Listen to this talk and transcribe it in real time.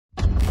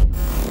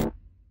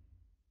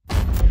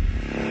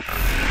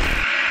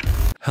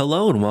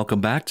Hello and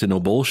welcome back to No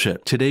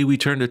Bullshit. Today we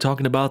turn to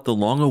talking about the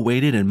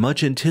long-awaited and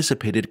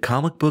much-anticipated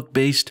comic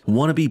book-based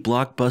wannabe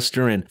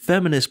blockbuster and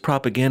feminist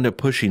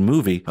propaganda-pushing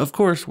movie. Of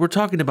course, we're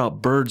talking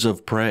about Birds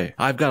of Prey.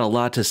 I've got a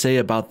lot to say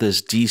about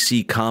this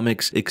DC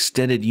Comics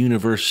extended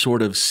universe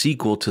sort of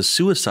sequel to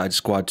Suicide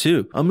Squad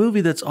 2, a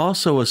movie that's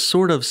also a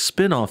sort of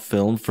spin-off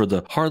film for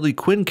the Harley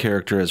Quinn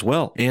character as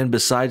well. And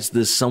besides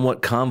this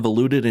somewhat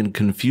convoluted and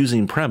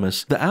confusing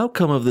premise, the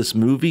outcome of this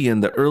movie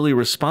and the early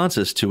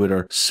responses to it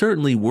are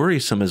certainly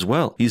worrisome as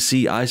well. You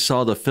see, I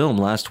saw the film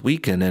last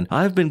weekend and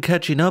I've been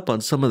catching up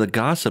on some of the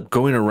gossip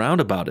going around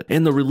about it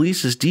and the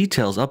release's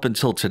details up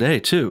until today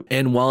too.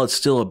 And while it's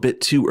still a bit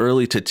too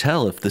early to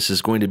tell if this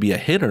is going to be a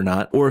hit or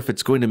not, or if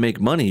it's going to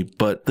make money,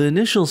 but the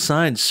initial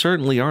signs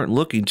certainly aren't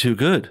looking too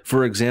good.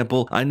 For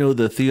example, I know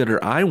the theater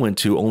I went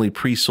to only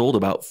pre-sold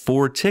about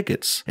 4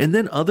 tickets, and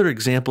then other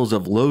examples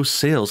of low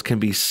sales can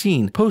be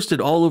seen posted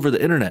all over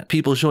the internet.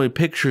 People showing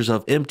pictures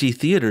of empty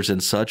theaters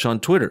and such on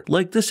Twitter,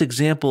 like this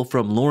example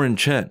from Lauren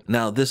Chen.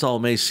 Now, this all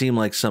may seem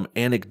like some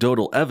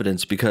anecdotal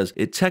evidence because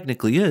it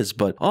technically is,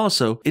 but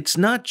also, it's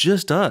not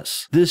just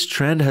us. This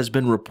trend has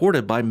been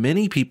reported by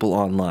many people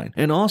online.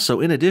 And also,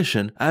 in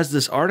addition, as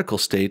this article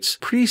states,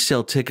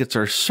 pre-sale tickets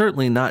are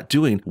certainly not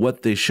doing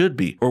what they should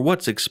be, or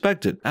what's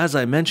expected, as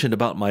I mentioned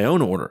about my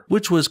own order,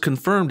 which was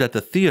confirmed at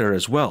the theater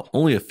as well.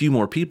 Only a few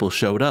more people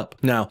showed up.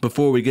 Now,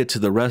 before we get to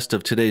the rest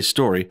of today's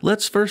story,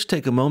 let's first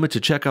take a moment to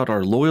check out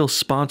our loyal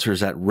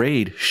sponsors at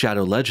Raid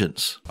Shadow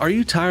Legends. Are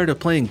you tired of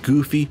playing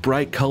goofy,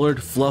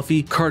 bright-colored,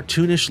 fluffy,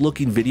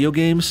 cartoonish-looking video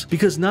games?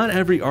 Because not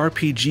every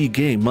RPG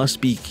game must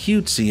be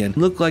cutesy and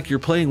look like you're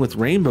playing with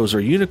rainbows or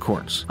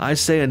unicorns. I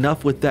say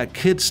enough with that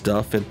kid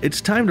stuff, and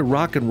it's time to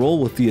rock and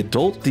roll with the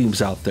adult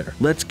themes out there.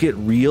 Let's get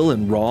real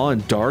and raw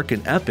and dark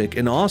and epic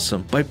and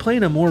awesome by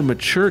playing a more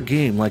mature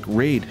game like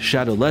Raid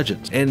Shadow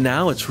Legends. And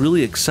now it's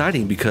really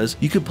exciting because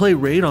you can play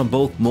Raid on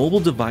both mobile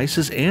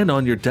devices and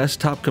on your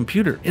desktop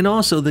computer. And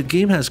also, the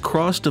game has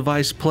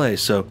cross-device play,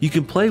 so you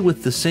can play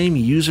with the same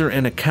user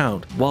and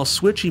account while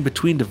switching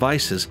between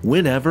devices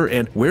whenever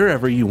and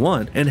wherever you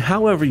want and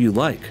however you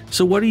like.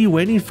 So what are you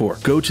waiting for?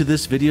 Go to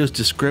this video's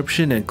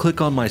description and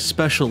click on my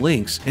special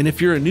links, and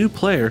if you're a new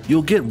player,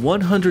 you'll get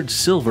 100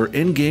 silver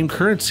in-game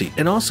currency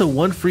and also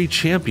 1 free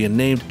champion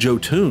named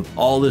Jotun.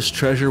 All this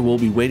treasure will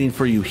be waiting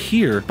for you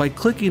here by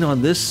clicking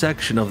on this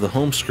section of the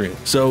home screen.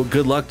 So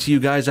good luck to you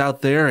guys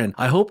out there, and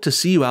I hope to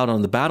see you out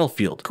on the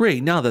battlefield.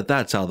 Great, now that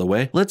that's out of the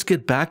way, let's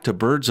get back to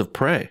Birds of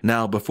Prey.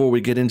 Now, before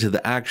we get into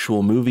the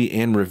actual movie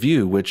and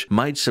review, which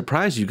might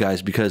surprise you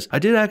guys because I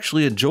did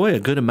actually enjoy a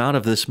good amount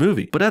of this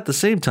movie, but at the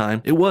same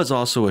time, it was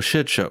also a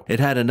shit show. It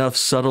had enough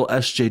subtle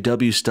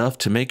SJW stuff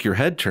to make your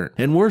head turn.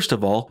 And worst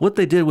of all, what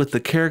they did with the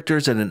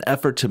characters in an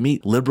effort to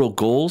meet liberal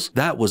goals,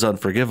 that was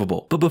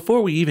unforgivable. But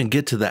before we even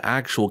get to the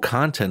actual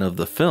content of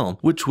the film,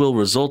 which will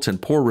result in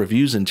poor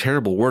reviews and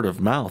terrible word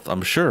of mouth,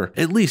 I'm sure,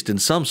 at least in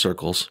some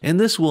circles, and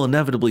this will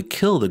inevitably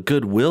kill the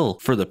goodwill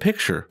for the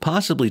picture,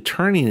 possibly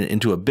turning it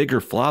into a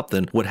bigger flop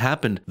than what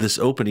happened this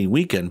opening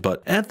weekend.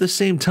 But at the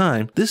same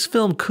time, this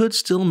film could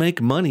still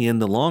make money in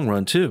the long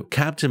run too.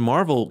 Captain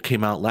Marvel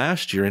came out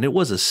last year and it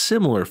was a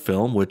similar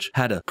film which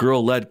had a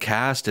girl-led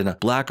cast and a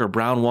black or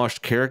brown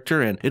washed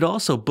character, and it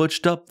also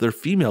butched up their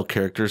female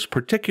characters,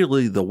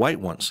 particularly the white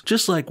ones,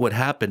 just like what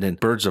happened in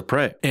Birds of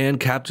Prey. And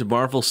Captain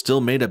Marvel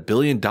still made $1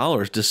 billion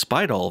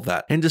despite all of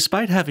that, and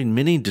despite having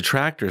many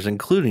detractors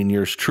including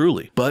yours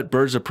truly. But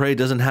Birds of Prey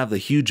doesn't have the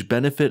huge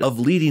benefit of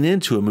leading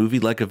into a movie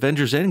like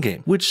Avengers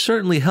Endgame, which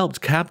certainly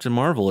helped Captain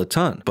Marvel a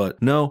ton.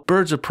 But no,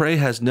 Birds of Prey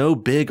has no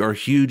big or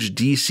huge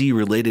DC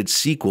related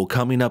sequel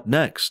coming up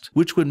next,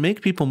 which would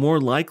make people more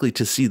likely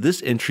to see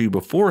this entry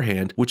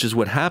beforehand, which is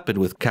what happened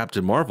with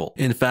Captain Marvel.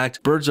 In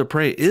fact, Birds of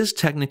Prey is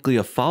technically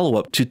a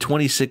follow-up to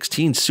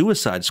 2016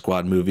 Suicide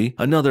Squad movie,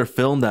 another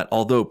film that,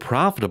 although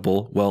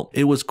profitable, well,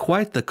 it was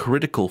quite the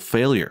critical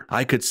failure.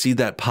 I could see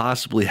that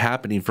possibly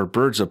happening for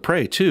Birds of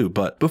Prey too,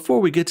 but before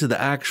we get to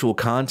the actual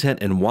content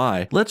and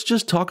why, let's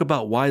just talk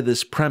about why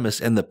this premise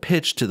and the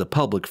pitch to the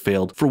public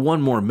failed for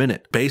one more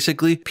minute.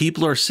 Basically,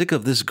 people are sick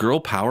of this girl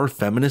power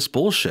feminist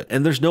bullshit,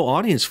 and there's no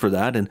audience for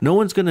that, and no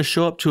one's gonna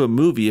show up to a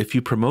movie if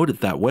you promote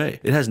it that way.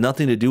 It has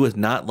nothing to do with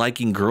not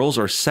liking girls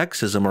or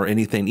sexism or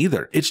anything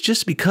either. It's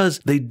just because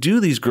they do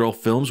these girl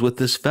films with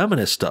this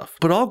feminist stuff.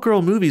 But all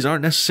girl movies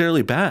aren't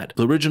necessarily bad.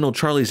 The original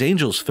Charlie's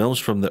Angels films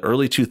from the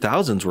early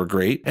 2000s were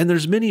great, and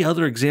there's many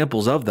other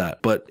examples of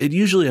that, but it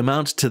usually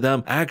amounts to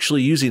them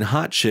actually using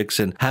hot chicks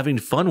and having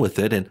fun with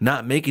it and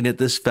not making it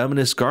this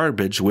feminist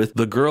garbage with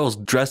the girls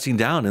dressing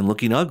down and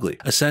looking ugly.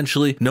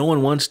 Essentially, no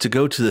one wants to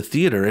go to the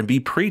theater and be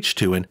preached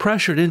to and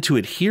pressured into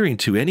adhering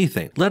to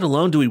anything, let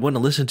alone do we want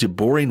to listen to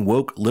boring,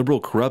 woke, liberal,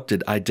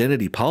 corrupted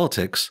identity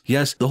politics.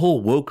 Yes, the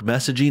whole woke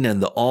messaging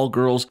and the all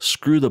girls,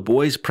 screw the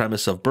boys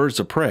premise of Birds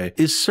of Prey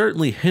is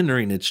certainly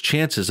hindering its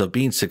chances of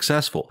being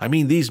successful. I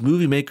mean, these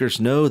movie makers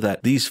know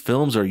that these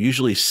films are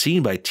usually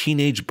seen by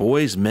teenage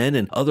boys, men,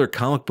 and other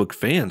comic book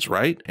fans,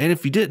 right? And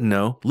if you didn't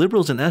know,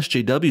 liberals and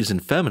SJWs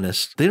and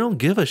feminists, they don't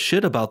give a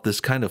shit about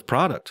this kind of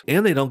product,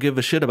 and they don't give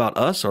a shit about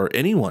us or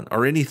anyone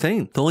or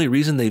anything. The only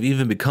reason they've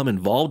even become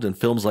involved in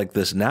films like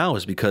this now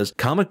is because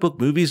comic book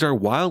movies are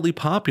wildly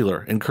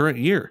popular in current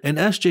year, and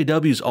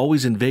SJWs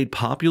always invade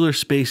popular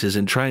spaces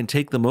and try and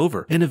take them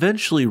over, and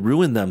eventually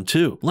ruin them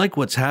too, like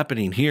what's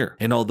happening here.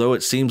 And although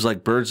it seems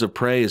like Birds of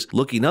Prey is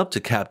looking up to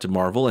Captain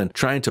Marvel and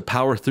trying to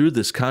power through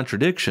this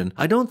contradiction,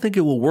 I don't think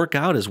it will work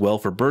out as well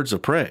for Birds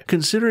of Prey,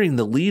 considering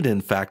the lead-in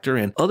factor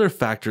and other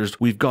factors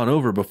we've gone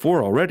over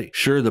before already.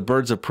 Sure, the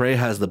Birds of Prey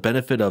has the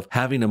benefit of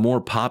having a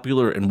more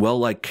popular and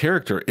well-liked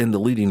character in the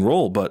leading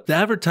role, but the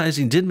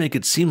advertising did make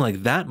it seem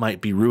like that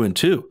might be ruined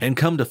too. And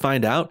come to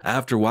find out,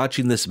 after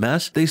watching this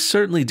mess, they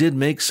certainly did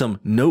make some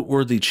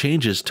noteworthy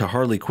changes to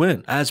Harley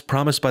Quinn. As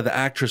promised by the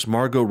actress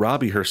Margot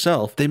Robbie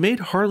herself, they made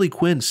Harley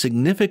Quinn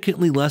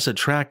significantly less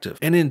attractive,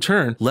 and in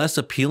turn, less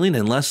appealing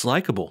and less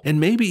likable, and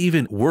maybe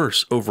even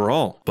worse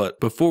overall. But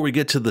before we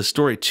get to the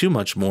story too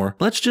much more,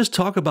 let's just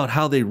talk about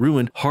how they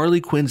ruined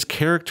Harley Quinn's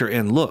character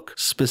and look,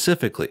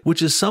 specifically,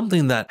 which is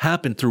something that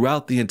happened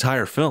throughout the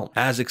entire film.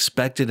 As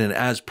expected and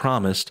as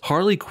promised,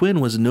 Harley Quinn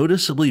was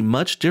noticeably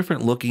much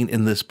different looking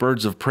in this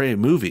Birds of Prey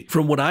movie.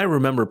 From what I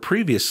remember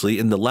previously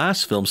in the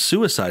last film,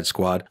 Suicide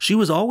Squad, she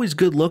was always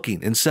good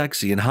looking and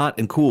sexy and hot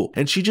and cool,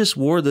 and she just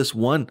wore this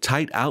one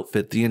tight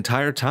outfit the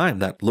entire time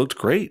that looked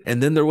great.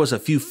 And then there was a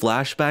few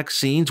flashback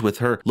scenes with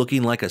her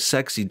looking like a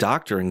sexy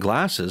doctor in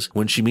glasses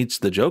when she meets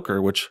the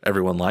Joker, which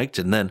everyone liked.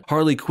 And then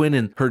Harley Quinn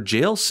in her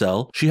jail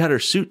cell, she had her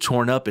suit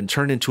torn up and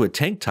turned into a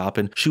tank top,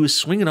 and she was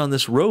swinging on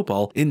this rope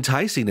all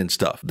enticing and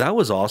stuff. That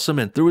was awesome.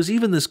 And there was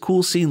even this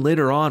cool scene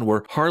later on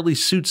where Harley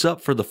suits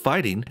up for the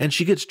fighting and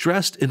she gets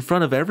dressed in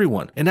front of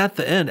everyone. And at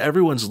the end,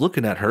 everyone's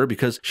looking at her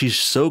because she's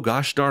so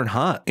gosh darn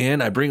hot.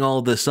 And I bring all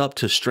of this up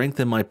to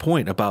strengthen my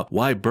point about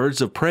why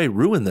Birds of Prey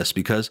ruined this,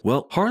 because,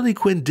 well, Harley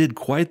Quinn did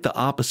quite the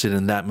opposite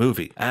in that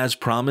movie. As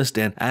promised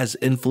and as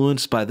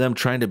influenced by them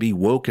trying to be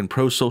woke and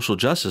pro-social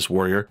justice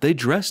warrior, they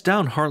dressed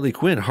down Harley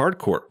Quinn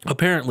hardcore.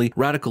 Apparently,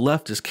 radical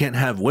leftists can't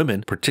have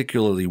women,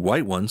 particularly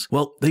white ones.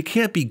 Well, they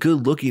can't be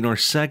good looking or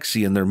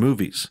sexy in their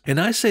movies. And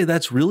I say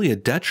that's really a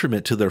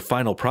detriment to their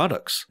final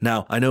products.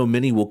 Now, I know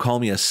many will call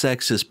me a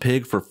sexist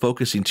pig for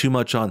focusing too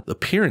much on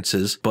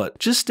appearances, but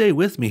just stay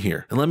with me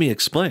here and let me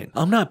explain.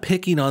 I'm not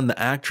picking on the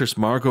actress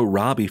Margot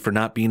Robbie for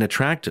not being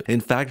attractive.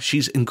 In fact,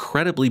 she's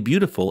incredibly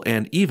beautiful,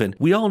 and even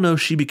we all know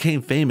she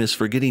became famous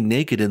for getting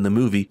naked in the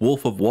movie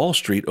Wolf of Wall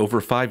Street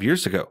over 5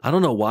 years ago. I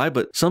don't know why,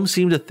 but some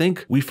seem to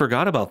think we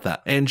forgot about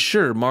that. And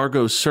sure,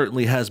 Margot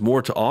certainly has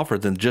more to offer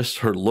than just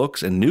her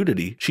looks and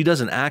nudity. She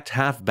doesn't act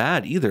half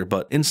bad either,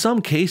 but in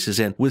some cases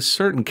and with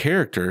certain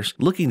characters,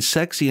 looking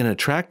sexy and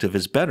attractive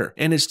is better,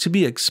 and it's to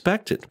be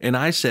expected. And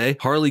I say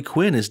Harley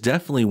Quinn is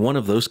definitely one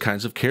of those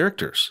kinds of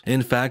characters.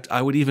 In fact,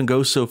 I would even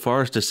go so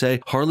far as to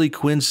say Harley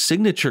Quinn's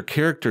signature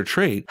character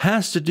trait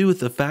has to do with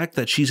the fact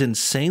that she's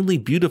insanely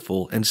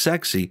beautiful and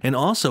sexy, and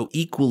also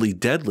equally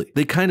deadly.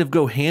 They kind of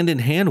go hand in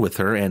hand with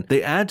her, and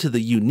they add to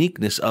the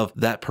uniqueness of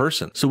that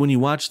person. So when you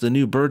watch the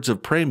new Birds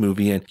of Prey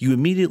movie and you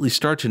immediately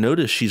start to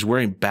notice she's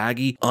wearing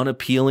baggy,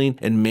 unappealing,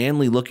 and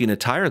manly looking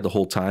attire the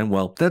whole time,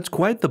 well, that's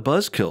quite the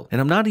buzzkill.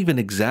 And I'm not even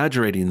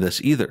exaggerating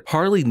this either.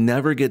 Harley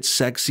never gets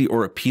sexy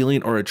or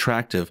appealing or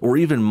attractive or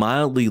even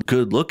mildly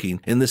good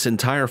looking in this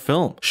entire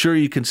film. Sure,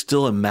 you can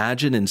still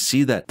imagine and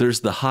see that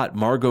there's the hot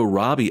Margot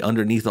Robbie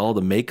underneath all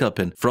the makeup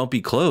and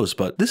frumpy clothes,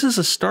 but this is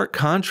a stark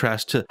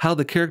contrast to how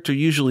the character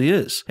usually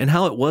is and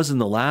how it was in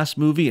the last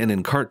movie and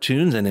in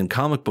cartoons and in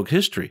comic book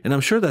history. And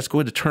I'm sure that's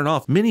going to turn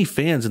off many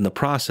fans in the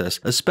process,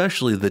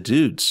 especially the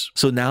dudes.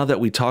 So now that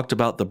we talked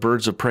about the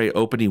Birds of Prey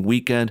opening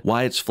weekend,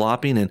 why it's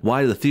flopping and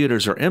why the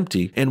theaters are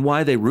empty and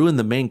why they ruined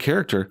the main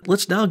character,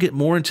 let's now get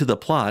more into the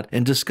plot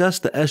and discuss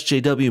the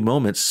SJW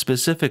moments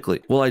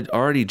specifically. Well, I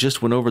already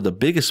just went over the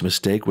biggest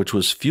mistake, which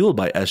was fueled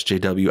by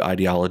SJW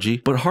ideology,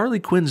 but Harley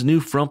Quinn's new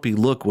frumpy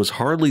look was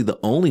hardly the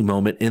only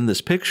moment in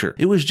this picture.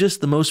 It was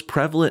just the most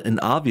prevalent and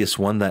obvious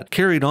one that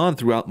carried on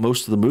throughout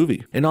most of the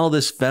movie. And all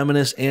this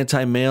feminist,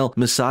 anti-male,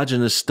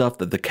 misogynist stuff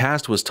that the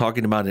cast was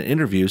talking about in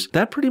interviews,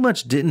 that pretty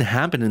much didn't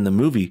happen in the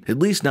movie, at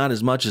least not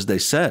as much as they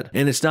said.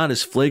 And it's not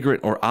as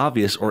flagrant or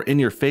obvious or in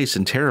your face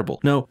and terrible.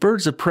 No,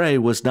 Birds of Prey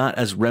was not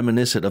as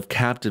reminiscent of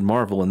Captain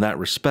Marvel in that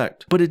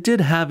respect, but it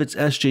did have its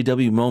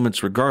SJW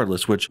moments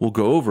regardless, which we'll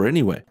go over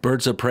anyway.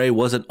 Birds of Prey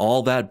wasn't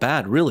all that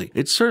bad, really.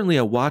 It's certainly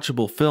a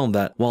watchable film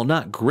that, while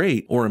not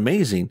great or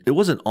amazing, it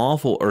wasn't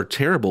awful or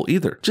terrible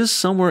either. Just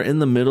somewhere in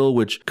the middle,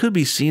 which could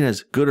be seen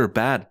as good or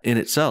bad in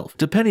itself,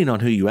 depending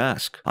on who you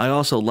ask. I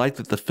also like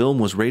that the film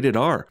was rated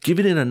R,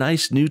 giving it a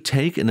nice new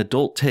take and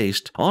adult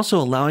taste, also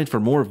allowing for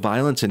more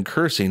violence and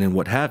cursing and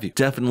what have you.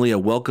 Definitely a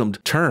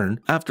welcomed turn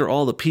after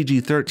all the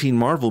PG-13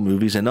 Marvel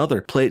movies and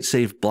other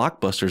play-it-safe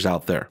blockbusters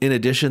out there. In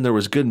addition, there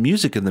was good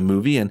music in the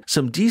movie and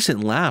some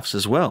decent laughs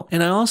as well.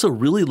 And I also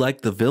really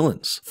liked the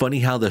villains. Funny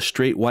how the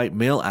straight white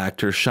male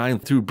actors shine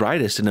through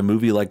brightest in a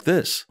movie like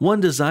this. One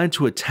designed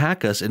to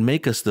attack us and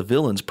make us the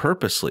villains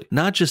purposely,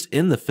 not just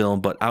in the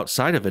film but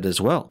outside of it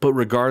as well. But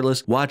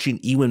regardless, watching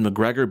Ewan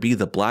McGregor be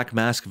the Black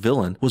Mask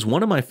villain was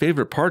one of my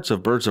favorite parts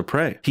of Birds of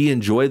Prey. He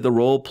enjoyed the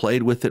role,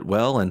 played with it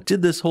well, and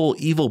did this whole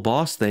evil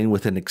boss thing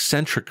with an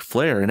eccentric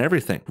flair and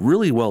everything.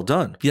 Really well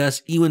done.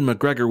 Yes, Ewan McGregor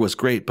McGregor was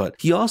great, but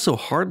he also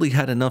hardly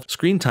had enough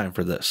screen time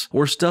for this,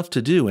 or stuff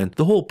to do, and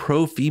the whole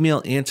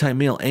pro-female,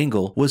 anti-male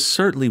angle was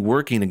certainly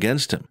working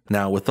against him.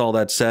 Now, with all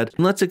that said,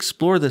 let's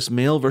explore this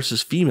male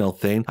versus female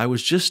thing I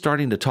was just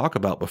starting to talk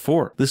about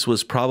before. This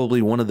was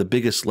probably one of the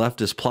biggest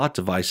leftist plot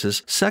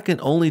devices, second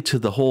only to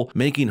the whole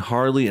making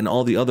Harley and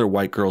all the other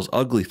white girls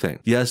ugly thing.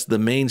 Yes, the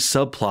main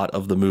subplot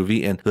of the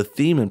movie and the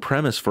theme and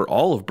premise for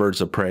all of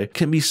Birds of Prey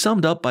can be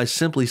summed up by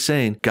simply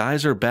saying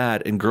guys are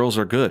bad and girls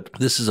are good.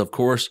 This is of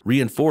course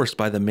reinforced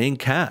by the main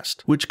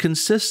cast, which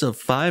consists of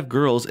 5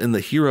 girls in the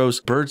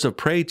hero's Birds of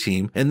Prey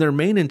team, and their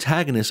main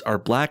antagonists are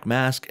Black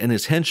Mask and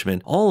his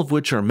henchmen, all of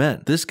which are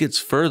men. This gets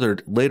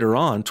furthered later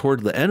on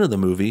toward the end of the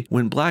movie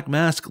when Black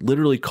Mask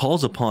literally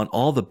calls upon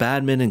all the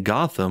bad men in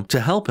Gotham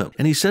to help him,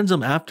 and he sends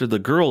them after the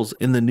girls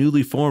in the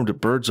newly formed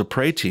Birds of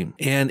Prey team.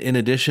 And in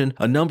addition,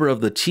 a number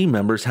of the team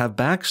members have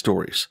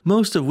backstories,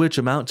 most of which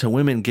amount to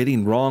women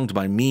getting wronged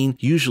by mean,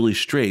 usually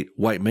straight,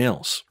 white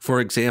males. For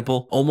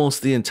example,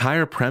 almost the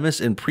entire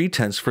premise and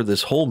pretense for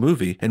this whole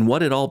movie and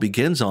what it all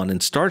begins on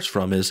and starts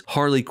from is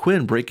Harley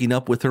Quinn breaking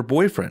up with her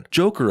boyfriend,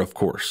 Joker of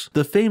course,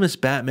 the famous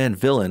Batman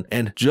villain,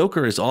 and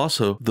Joker is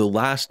also the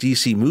last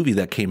DC movie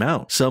that came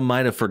out. Some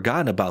might have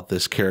forgotten about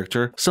this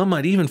character, some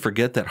might even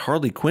forget that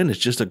Harley Quinn is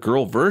just a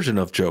girl version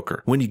of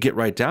Joker when you get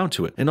right down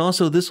to it. And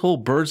also this whole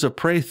Birds of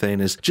Prey thing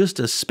is just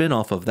a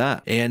spin-off of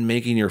that. And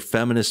making your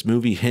feminist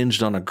movie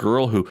hinged on a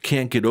girl who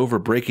can't get over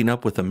breaking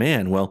up with a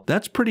man, well,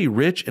 that's pretty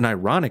rich and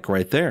ironic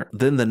right there.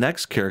 Then the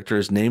next character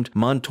is named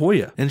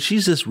Montoya, and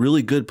she's this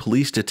really good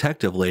police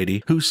detective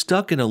lady who's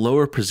stuck in a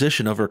lower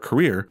position of her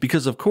career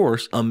because of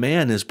course a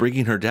man is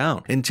bringing her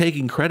down and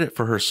taking credit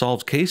for her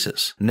solved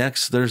cases.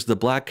 Next, there's the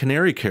Black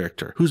Canary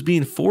character who's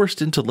being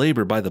forced into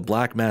labor by the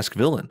Black Mask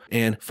villain.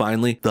 And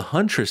finally, the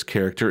Huntress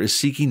character is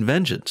seeking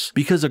vengeance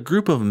because a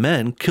group of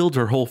men killed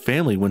her whole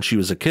family when she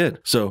was a kid.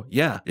 So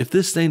yeah, if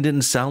this thing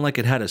didn't sound like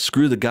it had a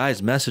screw the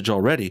guys message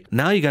already,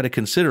 now you got to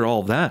consider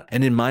all of that.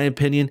 And in my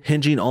opinion,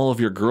 hinging all of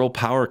your girl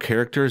power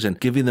characters and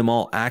giving them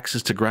all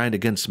axes to grind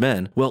against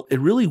men, well, it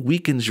really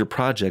weakens your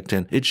project,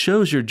 and it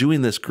shows you're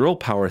doing this girl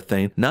power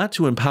thing not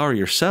to empower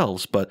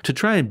yourselves, but to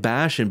try and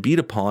bash and beat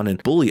upon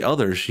and bully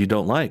others you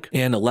don't like.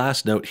 And a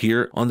last note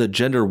here on the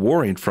gender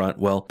warring front,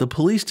 well, the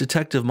police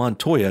detective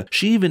Montoya,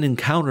 she even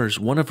encounters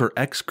one of her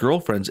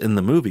ex-girlfriends in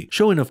the movie,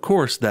 showing of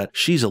course that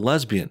she's a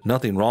lesbian.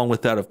 Nothing wrong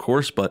with that of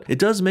course, but it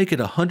does make it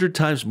 100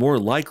 times more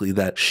likely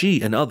that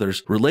she and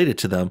others related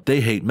to them,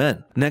 they hate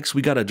men. Next,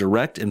 we got a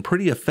direct and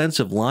pretty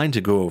offensive line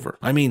to go over.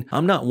 I mean,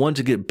 I'm not one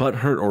to get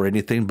butthurt or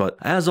anything, but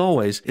as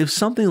always, if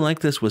something like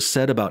this was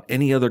said about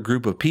any other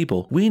group of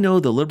people, we know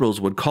the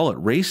liberals would call it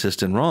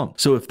racist and wrong.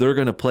 So if they're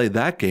going to play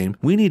that game,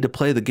 we need to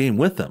play the game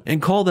with them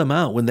and call them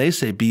out when they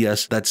say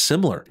BS that's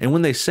similar. And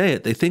when they say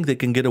it, they think they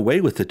can get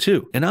away with it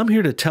too. And I'm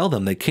here to tell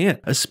them they can't,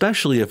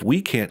 especially if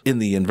we can't in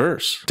the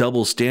inverse.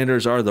 Double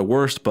standards are the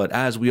worst, but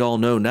as we all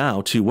know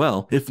now too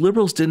well, if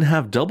liberals didn't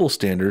have double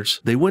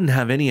standards, they wouldn't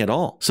have any at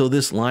all. So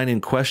this line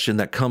in question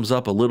that comes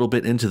up a little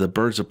bit into the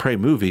Birds of Prey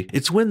movie,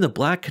 it's when the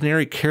Black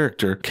Canary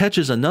character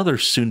catches another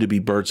soon-to-be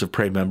Birds of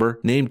Prey member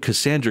named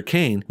Cassandra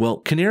Cain. Well,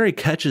 Canary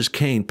catches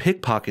Cain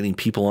pickpocketing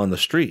people on the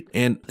street,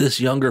 and this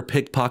younger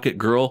pickpocket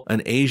girl,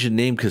 an Asian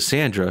named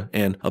Cassandra,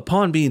 and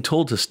upon being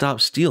told to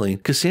stop stealing,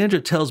 Cassandra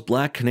tells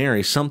Black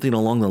Canary something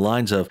along the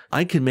lines of,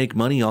 I can make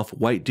money off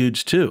white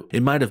dudes too.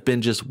 It might have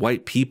been just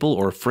white people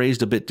or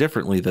phrased a bit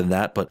differently than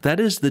that, but that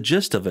is the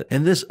gist of it.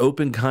 And this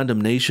open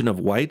condemnation of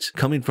whites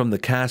coming from the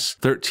cast's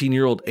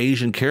 13-year-old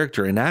Asian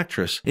character and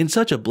actress in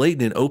such a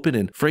blatant and open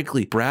and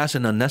frankly brass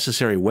and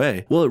unnecessary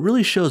way, well, it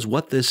really shows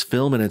what this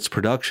film and its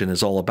production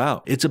is all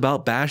about. It's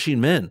about bashing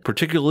men,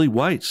 particularly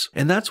whites.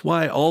 And that's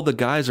why all the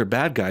guys are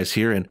bad guys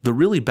here, and the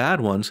really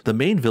bad ones, the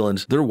main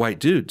villains, they're white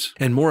dudes.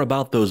 And more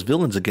about those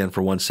villains again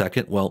for one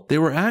second, well, they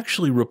were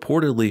actually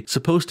reportedly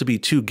supposed to be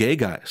 2 gay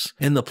guys,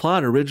 and the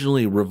plot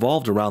originally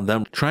revolved around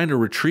them trying to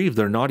retrieve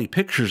their naughty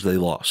pictures they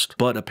lost.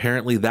 But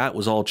apparently that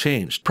was all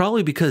changed,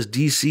 probably because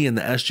DC and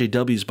the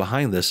SJWs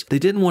behind this, they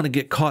didn't want to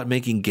get caught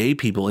making gay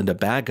people into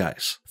bad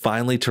guys.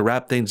 Finally, to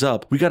wrap things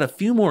up, we got a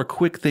few more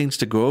quick things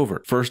to go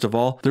over. First of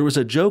all, there was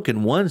a joke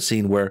in one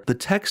scene where the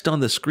text on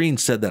the screen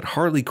said that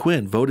Harley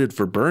Quinn voted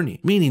for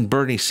Bernie, meaning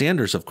Bernie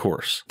Sanders, of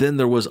course. Then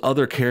there was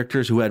other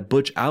characters who had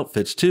butch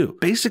outfits too.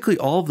 Basically,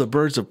 all of the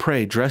Birds of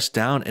Prey dressed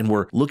down and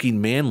were looking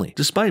manly,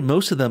 despite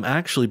most of them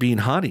actually being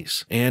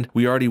hotties. And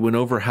we already went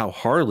over how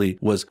Harley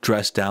was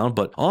dressed down,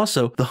 but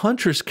also the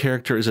Huntress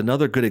character is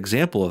another good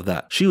example of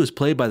that. She was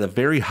played by the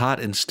very hot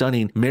and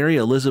stunning Mary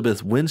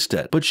Elizabeth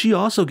Winstead, but she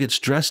also gets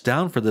dressed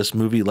down for this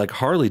movie like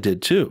Harley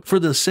did too, for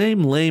the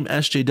same lame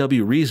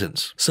SJW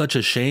reasons. Such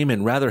a shame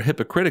and rather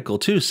hypocritical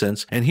too,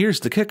 since, and here's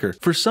the kicker,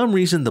 for some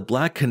reason the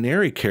Black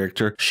Canary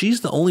character,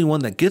 she's the only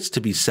one that gets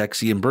to be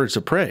sexy in Birds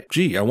of Prey.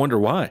 Gee, I wonder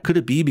why. Could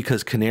it be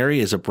because Canary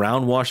is a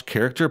brown-washed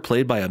character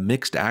played by a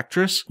mixed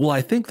actress? Well,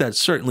 I think that's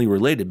certainly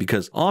related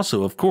because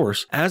also, of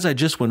course, as I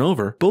just went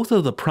over, both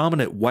of the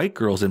prominent white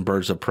girls in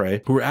Birds of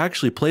Prey, who were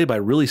actually played by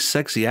really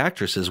sexy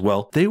actresses,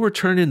 well, they were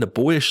turned into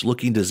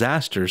boyish-looking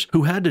disasters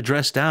who had to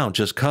dress down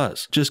just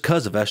cuz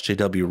of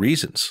SJW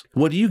reasons.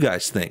 What do you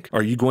guys think?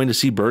 Are you going to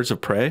see Birds of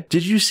Prey?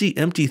 Did you see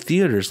empty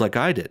theaters like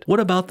I did? What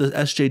about the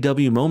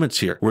SJW moments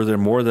here? Were there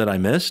more that I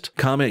missed?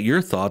 Comment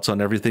your thoughts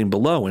on everything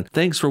below, and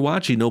thanks for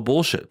watching No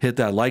Bullshit. Hit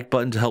that like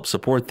button to help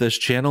support this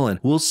channel,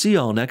 and we'll see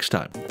y'all next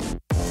time.